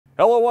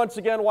Hello once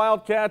again,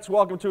 Wildcats.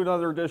 Welcome to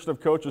another edition of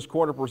Coach's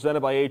Corner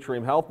presented by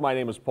Atrium Health. My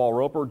name is Paul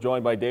Roper,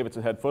 joined by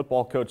Davidson head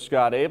football coach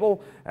Scott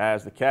Abel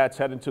as the Cats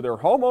head into their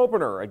home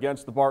opener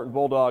against the Barton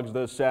Bulldogs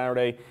this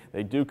Saturday.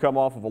 They do come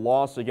off of a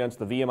loss against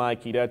the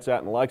VMI Keydets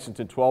out in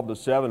Lexington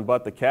 12-7,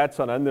 but the Cats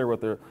hung in there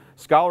with their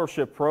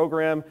scholarship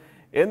program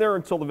in there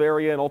until the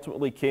very end,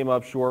 ultimately came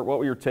up short. What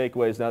were your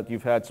takeaways now that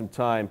you've had some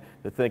time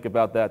to think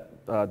about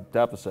that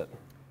deficit?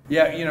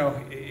 Yeah, you know,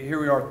 here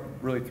we are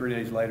really 3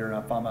 days later, and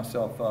I find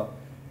myself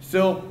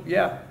still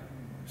a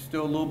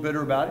little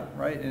bitter about it,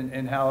 right?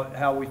 And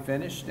how we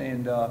finished,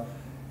 and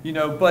you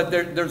know, but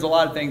there's a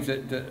lot of things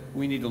that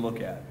we need to look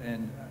at.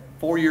 And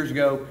 4 years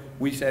ago,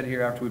 we sat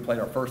here after we played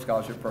our first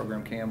scholarship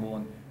program, Campbell,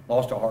 and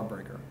lost a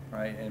heartbreaker,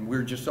 right? And we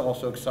were just all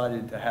so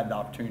excited to have the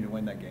opportunity to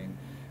win that game.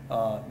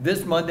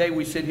 This Monday,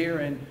 we sit here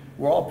and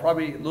we're all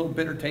probably a little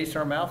bitter taste in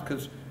our mouth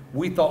because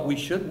we thought we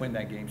should win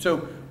that game.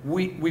 So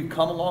we've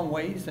come a long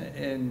ways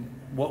in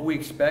what we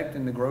expect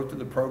in the growth of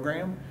the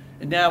program.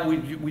 And now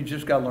we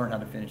just got to learn how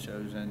to finish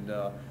those. And,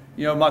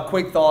 you know, my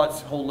quick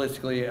thoughts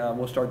holistically,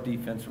 we'll start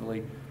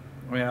defensively.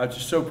 I mean, I was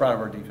just so proud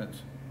of our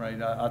defense,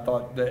 right? I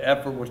thought the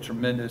effort was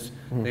tremendous.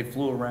 Mm-hmm. They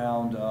flew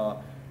around,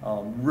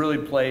 really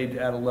played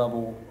at a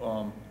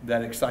level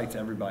that excites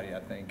everybody, I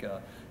think.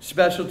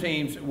 Special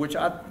teams, which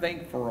I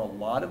think for a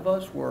lot of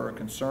us were a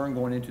concern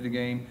going into the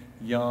game,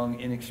 young,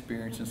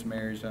 inexperienced in some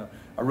areas.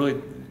 I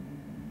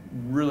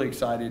really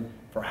excited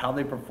for how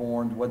they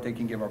performed, what they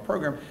can give our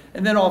program.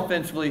 And then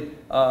offensively,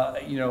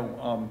 you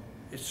know,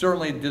 it's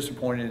certainly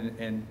disappointed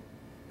in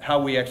how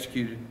we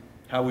executed,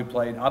 how we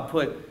played. I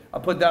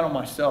put that on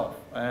myself.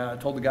 I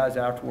told the guys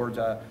afterwards,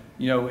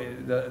 you know,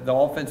 the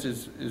offense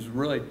is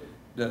really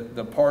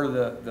the part of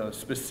the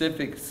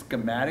specific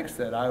schematics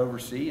that I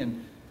oversee,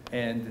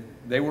 and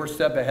they were a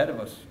step ahead of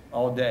us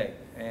all day.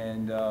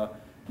 And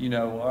you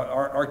know,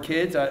 our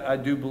kids, I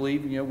do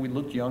believe, you know, we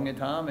looked young at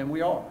time, and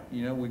we are.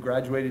 You know, we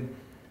graduated,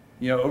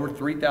 you know, over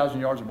 3,000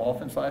 yards of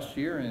offense last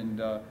year, and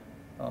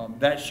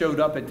that showed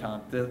up at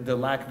times, the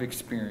lack of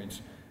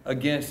experience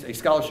against a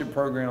scholarship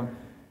program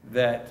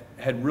that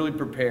had really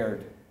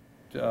prepared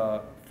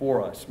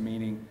for us,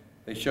 meaning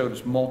they showed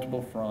us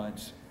multiple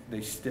fronts,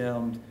 they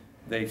stemmed,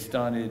 they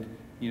stunted,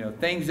 you know,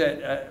 things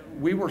that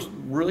we were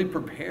really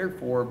prepared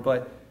for,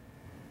 but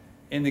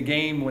in the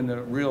game when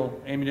the real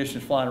ammunition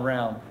is flying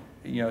around,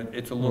 you know,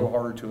 it's a little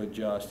harder to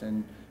adjust.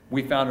 And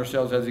we found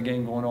ourselves as the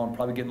game going on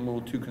probably getting a little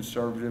too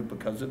conservative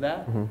because of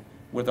that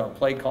with our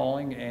play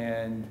calling.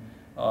 And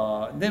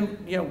then,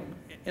 you know,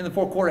 in the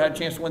fourth quarter, had a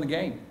chance to win the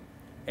game.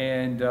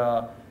 And,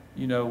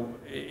 you know,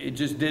 it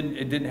just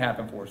didn't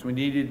happen for us. We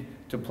needed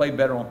to play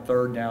better on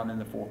third down in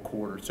the fourth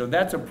quarter. So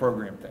that's a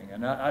program thing.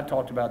 And I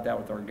talked about that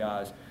with our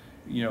guys.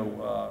 You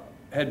know,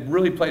 had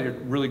really played a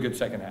really good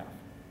second half,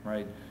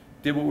 right?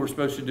 Did what we were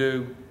supposed to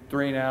do,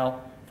 3 and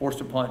out, forced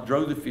a punt,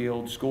 drove the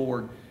field,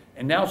 scored.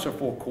 And now it's a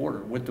fourth quarter.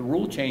 With the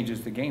rule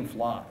changes, the game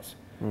flies.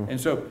 And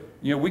so,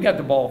 you know, we got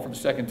the ball for the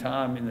second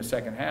time in the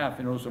second half,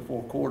 and it was the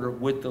fourth quarter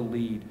with the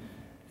lead.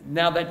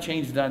 Now that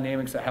changed the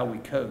dynamics of how we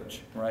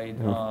coach, right?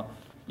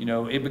 You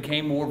know, it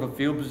became more of a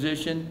field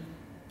position.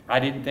 I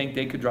didn't think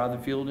they could drive the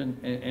field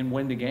and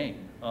win the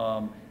game.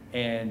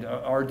 And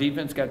our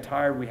defense got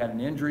tired. We had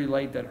an injury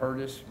late that hurt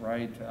us,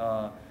 right,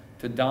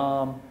 to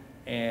Dom.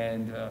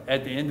 And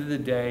at the end of the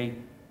day,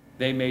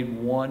 they made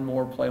one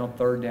more play on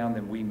third down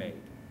than we made.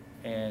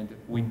 And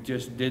we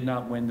just did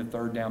not win the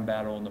third down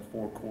battle in the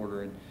fourth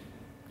quarter. And,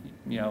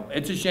 you know,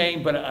 it's a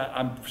shame, but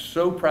I'm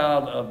so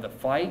proud of the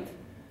fight.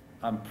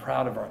 I'm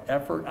proud of our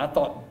effort. I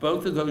thought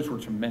both of those were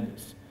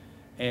tremendous.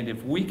 And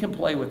if we can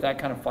play with that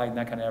kind of fight and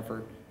that kind of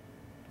effort,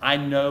 I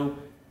know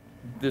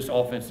this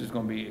offense is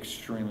going to be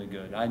extremely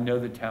good. I know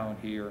the talent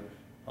here.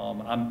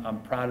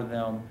 I'm proud of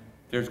them.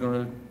 There's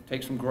going to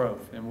take some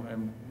growth,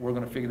 and we're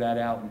going to figure that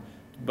out.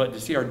 But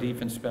to see our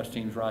defense, special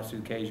teams rise to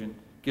the occasion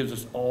gives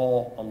us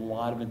all a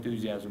lot of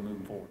enthusiasm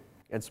moving forward.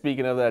 And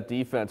speaking of that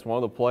defense, one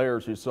of the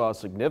players who saw a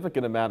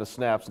significant amount of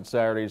snaps in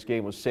Saturday's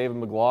game was Saban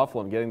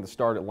McLaughlin, getting the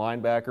start at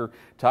linebacker,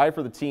 tied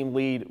for the team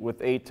lead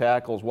with 8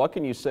 tackles. What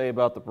can you say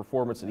about the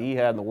performance that he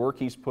had and the work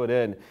he's put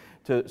in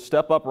to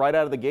step up right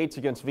out of the gates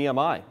against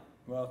VMI?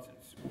 Well,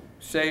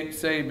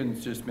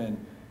 Saban's just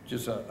been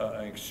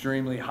an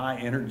extremely high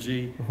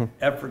energy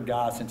effort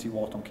guy since he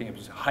walked on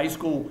campus. High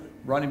school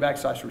running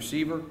back /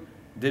 receiver,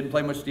 didn't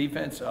play much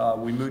defense.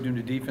 We moved him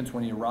to defense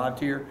when he arrived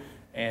here,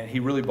 and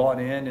he really bought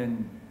in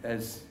and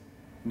is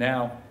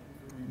now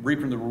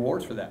reaping the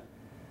rewards for that.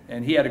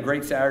 And he had a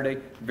great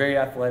Saturday, very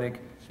athletic.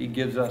 He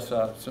gives us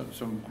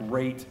some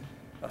great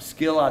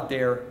skill out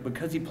there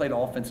because he played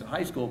offense in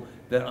high school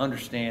that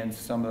understands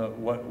some of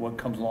what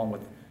comes along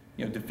with,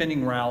 you know,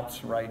 defending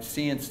routes, right,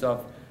 seeing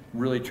stuff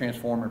really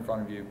transform in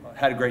front of you.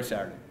 Had a great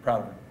Saturday.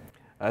 Proud of him.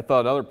 I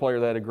thought another player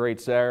that had a great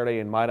Saturday,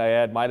 and might I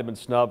add, might have been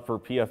snubbed for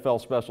PFL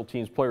Special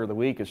Teams Player of the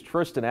Week, is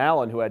Tristan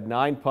Allen, who had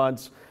 9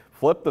 punts,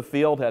 flipped the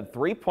field, had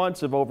 3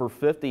 punts of over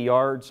 50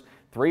 yards,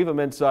 3 of them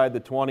inside the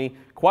 20.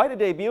 Quite a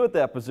debut at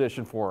that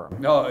position for him.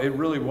 No, it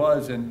really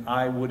was, and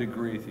I would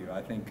agree with you.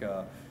 I think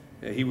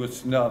He was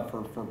snubbed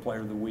for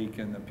Player of the Week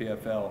in the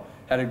PFL.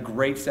 Had a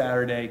great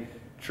Saturday.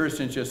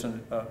 Tristan's just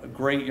a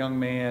great young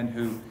man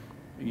who,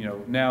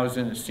 now is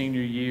in his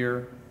senior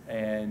year,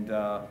 and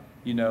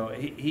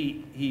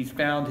he's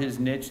found his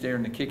niche there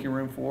in the kicking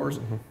room for us,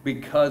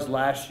 because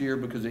last year,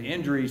 because of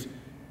injuries,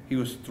 he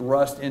was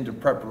thrust into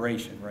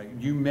preparation, right?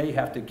 You may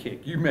have to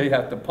kick, you may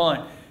have to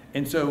punt.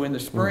 And so in the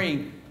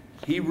spring,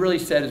 he really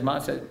set his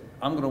mindset,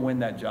 I'm going to win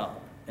that job.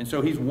 And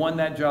so he's won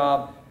that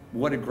job.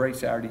 What a great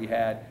Saturday he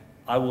had.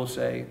 I will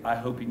say, I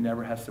hope he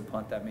never has to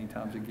punt that many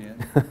times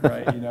again,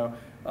 right?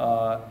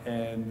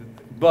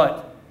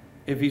 But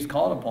if he's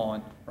called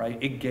upon, right,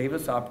 it gave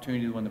us the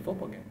opportunity to win the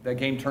football game. That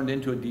game turned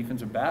into a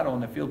defensive battle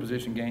and a field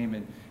position game,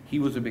 and he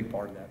was a big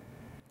part of that.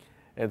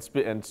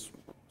 And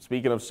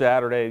speaking of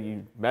Saturday,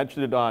 you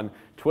mentioned it on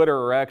Twitter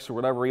or X or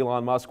whatever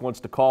Elon Musk wants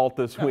to call it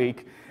this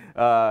week.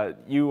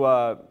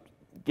 You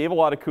gave a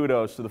lot of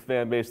kudos to the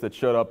fan base that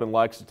showed up in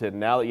Lexington.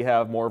 Now that you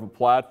have more of a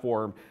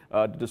platform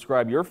to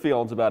describe your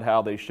feelings about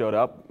how they showed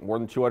up, more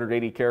than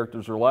 280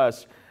 characters or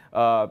less,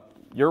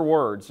 your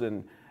words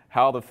and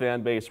how the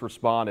fan base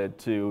responded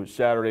to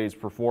Saturday's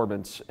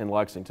performance in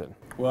Lexington.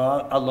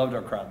 Well, I loved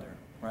our crowd there,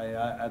 right?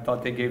 I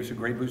thought they gave us a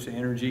great boost of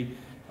energy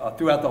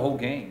throughout the whole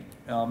game.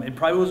 It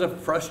probably was a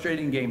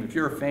frustrating game. If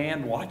you're a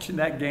fan watching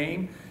that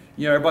game,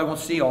 everybody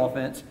wants to see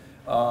offense.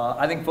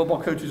 I think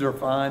football coaches are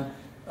fine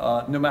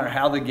no matter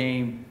how the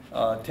game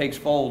takes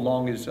fold,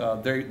 long as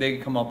they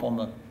come up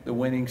on the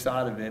winning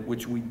side of it,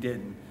 which we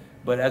didn't.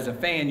 But as a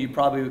fan, you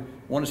probably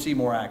want to see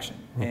more action.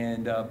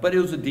 But it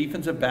was a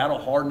defensive battle,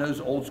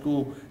 hard-nosed,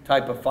 old-school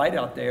type of fight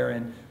out there,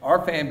 and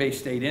our fan base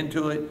stayed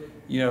into it.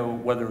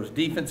 Whether it was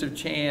defensive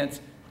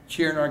chants,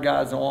 cheering our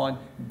guys on,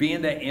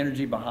 being that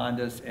energy behind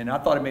us, and I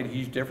thought it made a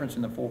huge difference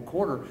in the fourth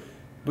quarter,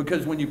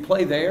 because when you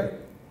play there,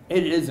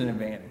 it is an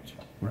advantage,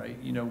 right?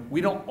 We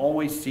don't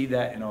always see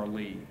that in our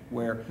league,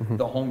 where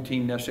the home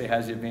team necessarily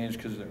has the advantage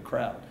because of their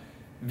crowd.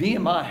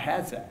 VMI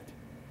has that,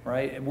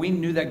 right? We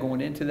knew that going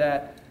into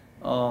that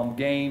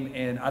game,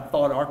 and I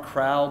thought our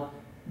crowd,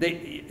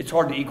 it's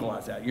hard to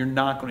equalize that. You're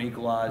not going to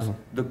equalize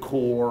the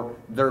core,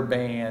 their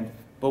band,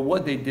 but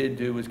what they did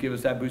do was give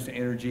us that boost of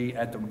energy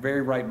at the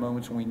very right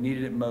moments when we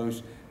needed it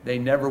most. They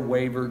never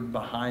wavered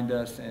behind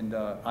us, and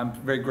I'm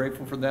very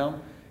grateful for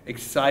them.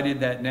 Excited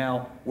that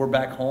now we're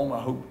back home. I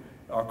hope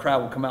our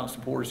crowd will come out and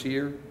support us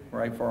here,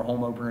 right, for our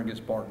home opener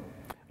against Barton.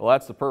 Well,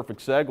 that's the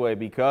perfect segue,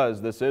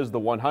 because this is the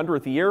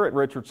 100th year at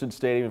Richardson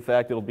Stadium. In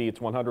fact, it'll be its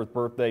 100th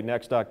birthday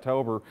next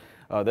October,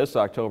 this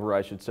October,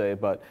 I should say.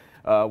 But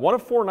one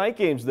of 4 night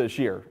games this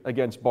year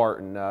against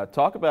Barton.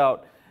 Talk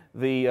about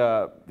the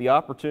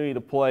opportunity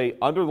to play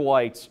under the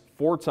lights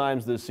 4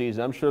 times this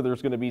season. I'm sure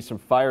there's going to be some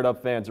fired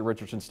up fans at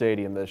Richardson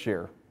Stadium this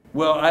year.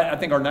 Well, I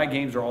think our night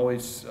games are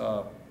always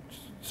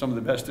some of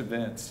the best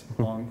events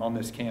on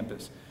this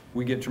campus.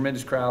 We get a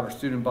tremendous crowd. Our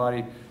student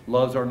body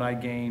loves our night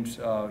games.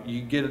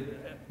 You get a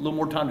little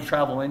more time to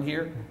travel in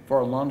here for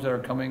our alums that are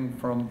coming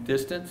from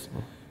distance.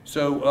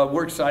 So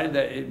we're excited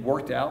that it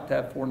worked out to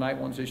have 4 night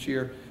ones this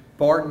year.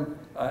 Barton,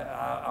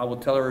 I will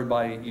tell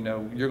everybody,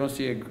 you're going to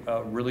see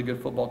a really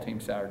good football team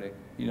Saturday.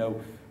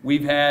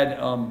 We've had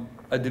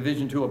a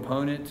Division II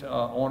opponent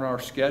on our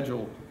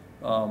schedule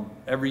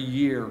every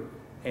year,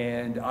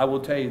 and I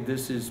will tell you,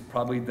 this is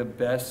probably the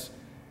best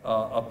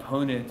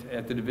opponent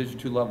at the Division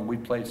II level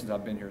we've played since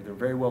I've been here. They're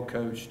very well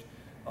coached.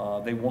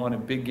 They won a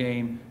big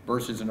game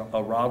versus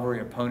a rivalry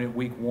opponent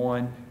week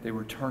 1. They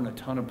returned a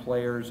ton of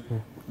players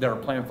that are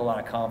playing with a lot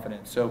of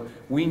confidence. So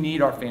we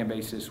need our fan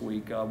base this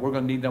week. We're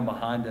going to need them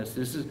behind us.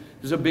 This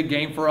is a big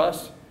game for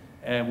us,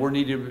 and we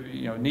need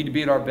to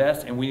be at our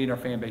best, and we need our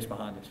fan base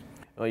behind us.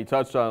 Well, you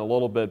touched on it a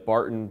little bit.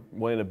 Barton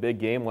winning a big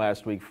game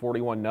last week,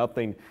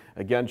 41-0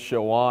 against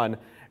Chowan.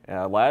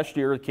 Last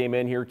year, came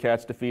in here,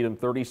 Cats defeat them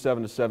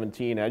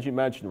 37-17. As you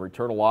mentioned,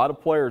 returned a lot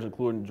of players,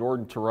 including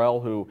Jordan Terrell,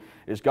 who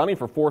is gunning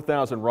for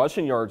 4,000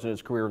 rushing yards in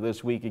his career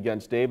this week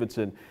against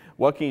Davidson.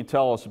 What can you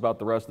tell us about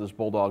the rest of this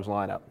Bulldogs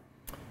lineup?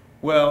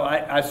 Well,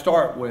 I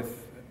start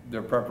with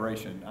their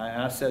preparation.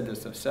 I said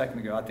this a second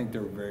ago. I think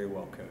they're very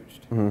well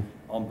coached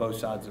on both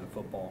sides of the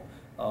football.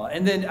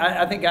 And then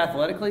I think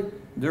athletically,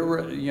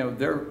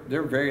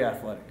 they're very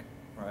athletic,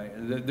 right?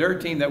 They're a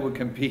team that would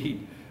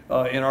compete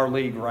in our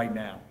league right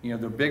now.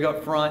 They're big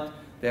up front.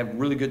 They have a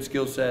really good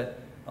skill set.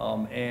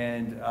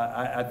 And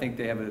I think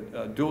they have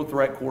a dual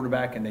threat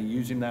quarterback, and they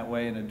use him that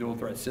way in a dual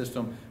threat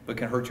system, but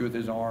can hurt you with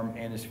his arm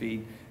and his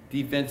feet.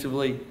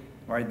 Defensively,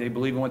 right, they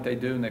believe in what they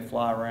do and they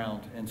fly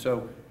around. And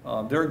so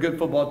they're a good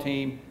football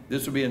team.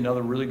 This will be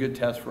another really good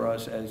test for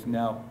us as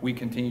now we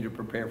continue to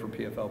prepare for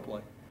PFL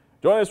play.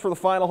 Join us for the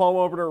final home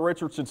opener at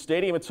Richardson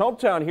Stadium. It's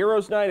Hometown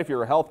Heroes Night. If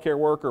you're a healthcare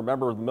worker, a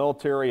member of the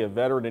military, a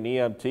veteran, an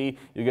EMT,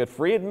 you get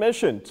free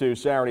admission to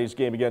Saturday's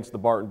game against the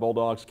Barton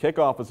Bulldogs.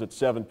 Kickoff is at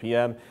 7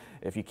 p.m.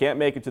 If you can't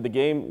make it to the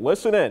game,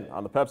 listen in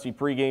on the Pepsi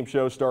pregame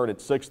show. Start at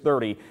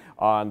 6:30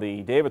 on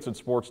the Davidson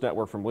Sports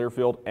Network from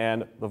Learfield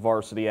and the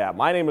Varsity app.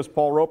 My name is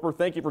Paul Roper.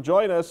 Thank you for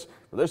joining us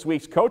for this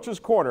week's Coach's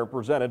Corner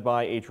presented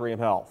by Atrium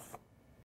Health.